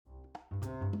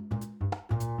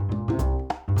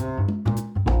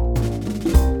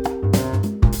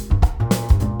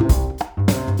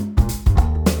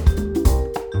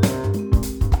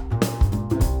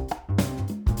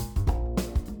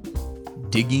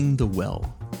Digging the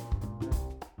Well.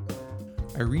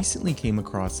 I recently came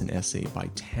across an essay by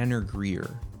Tanner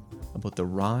Greer about the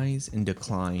rise and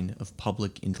decline of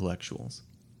public intellectuals.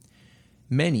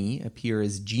 Many appear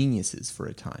as geniuses for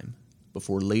a time,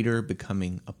 before later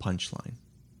becoming a punchline.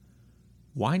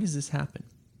 Why does this happen?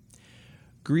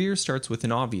 Greer starts with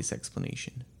an obvious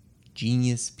explanation.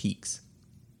 Genius peaks.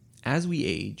 As we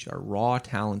age, our raw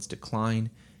talents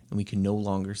decline and we can no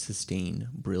longer sustain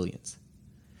brilliance.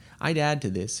 I'd add to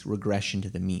this regression to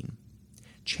the mean.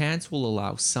 Chance will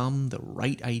allow some the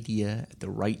right idea at the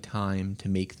right time to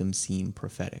make them seem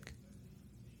prophetic.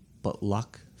 But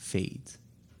luck fades.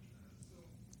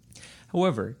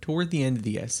 However, toward the end of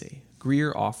the essay,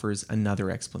 Greer offers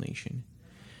another explanation.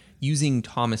 Using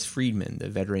Thomas Friedman, the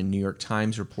veteran New York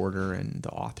Times reporter and the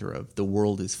author of The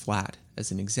World is Flat,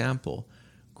 as an example,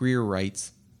 Greer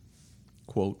writes,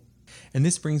 quote, "And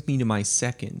this brings me to my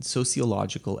second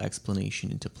sociological explanation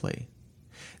into play.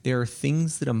 There are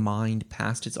things that a mind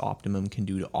past its optimum can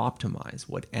do to optimize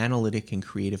what analytic and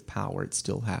creative power it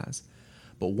still has.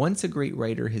 But once a great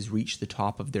writer has reached the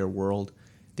top of their world,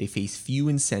 they face few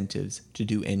incentives to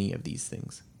do any of these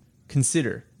things."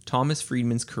 Consider, Thomas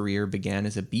Friedman's career began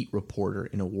as a beat reporter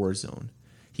in a war zone.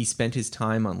 He spent his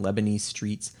time on Lebanese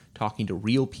streets talking to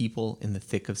real people in the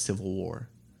thick of civil war.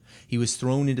 He was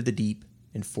thrown into the deep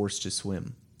and forced to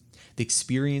swim. The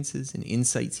experiences and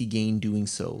insights he gained doing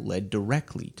so led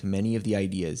directly to many of the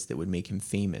ideas that would make him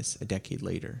famous a decade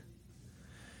later.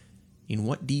 In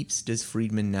what deeps does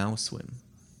Friedman now swim?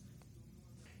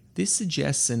 This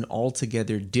suggests an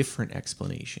altogether different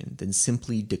explanation than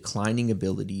simply declining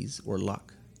abilities or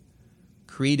luck.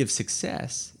 Creative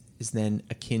success is then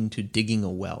akin to digging a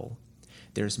well.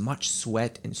 There's much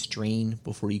sweat and strain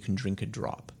before you can drink a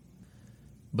drop.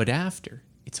 But after,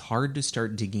 it's hard to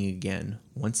start digging again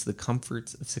once the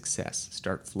comforts of success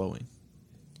start flowing.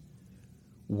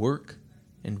 Work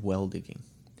and well digging.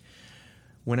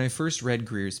 When I first read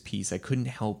Greer's piece, I couldn't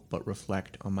help but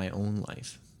reflect on my own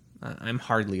life. I'm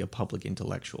hardly a public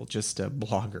intellectual, just a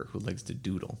blogger who likes to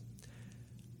doodle.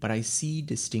 But I see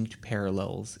distinct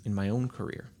parallels in my own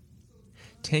career.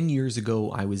 10 years ago,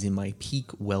 I was in my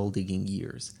peak well-digging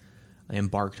years. I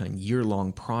embarked on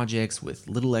year-long projects with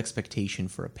little expectation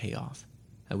for a payoff.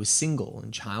 I was single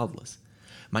and childless.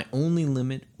 My only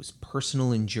limit was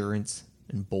personal endurance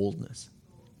and boldness.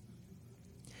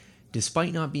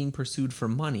 Despite not being pursued for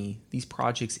money, these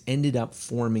projects ended up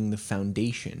forming the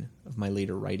foundation of my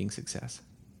later writing success.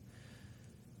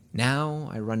 Now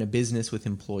I run a business with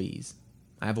employees.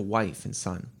 I have a wife and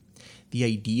son. The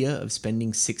idea of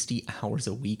spending 60 hours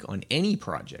a week on any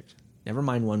project, never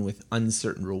mind one with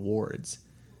uncertain rewards,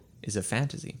 is a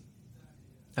fantasy.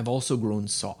 I've also grown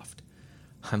soft.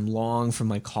 I'm long from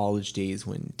my college days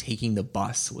when taking the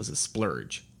bus was a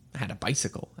splurge. I had a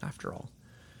bicycle, after all.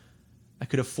 I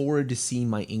could afford to see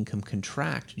my income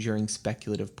contract during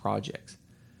speculative projects,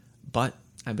 but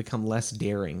I've become less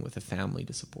daring with a family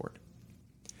to support.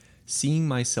 Seeing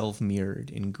myself mirrored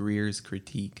in Greer's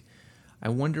critique, I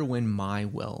wonder when my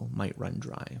well might run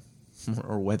dry,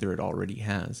 or whether it already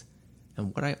has,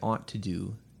 and what I ought to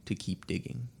do to keep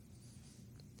digging.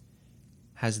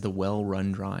 Has the well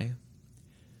run dry?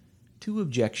 Two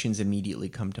objections immediately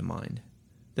come to mind.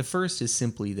 The first is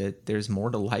simply that there's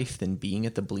more to life than being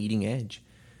at the bleeding edge.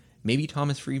 Maybe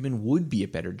Thomas Friedman would be a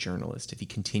better journalist if he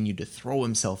continued to throw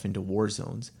himself into war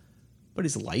zones, but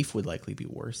his life would likely be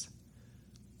worse.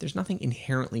 There's nothing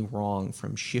inherently wrong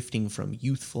from shifting from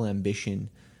youthful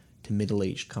ambition to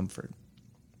middle-aged comfort.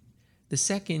 The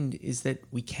second is that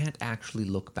we can't actually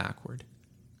look backward.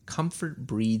 Comfort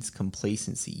breeds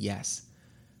complacency, yes,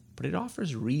 but it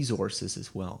offers resources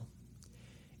as well.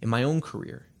 In my own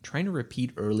career, trying to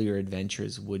repeat earlier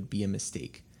adventures would be a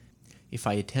mistake. If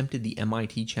I attempted the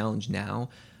MIT challenge now,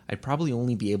 I'd probably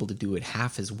only be able to do it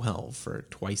half as well for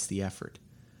twice the effort.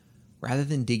 Rather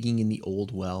than digging in the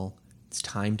old well, it's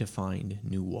time to find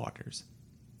new waters.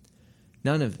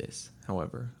 None of this,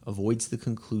 however, avoids the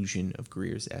conclusion of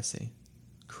Greer's essay.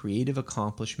 Creative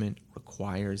accomplishment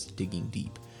requires digging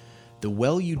deep. The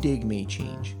well you dig may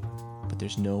change, but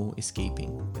there's no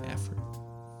escaping the effort.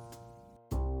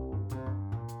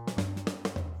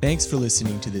 Thanks for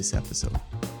listening to this episode.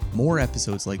 More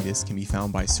episodes like this can be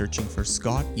found by searching for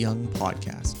Scott Young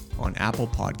Podcast on Apple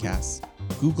Podcasts,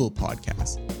 Google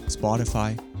Podcasts,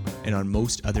 Spotify, and on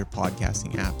most other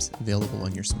podcasting apps available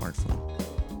on your smartphone.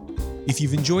 If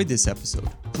you've enjoyed this episode,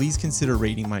 please consider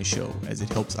rating my show as it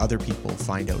helps other people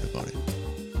find out about it.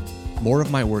 More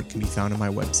of my work can be found on my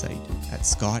website at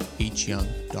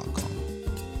scotthyoung.com.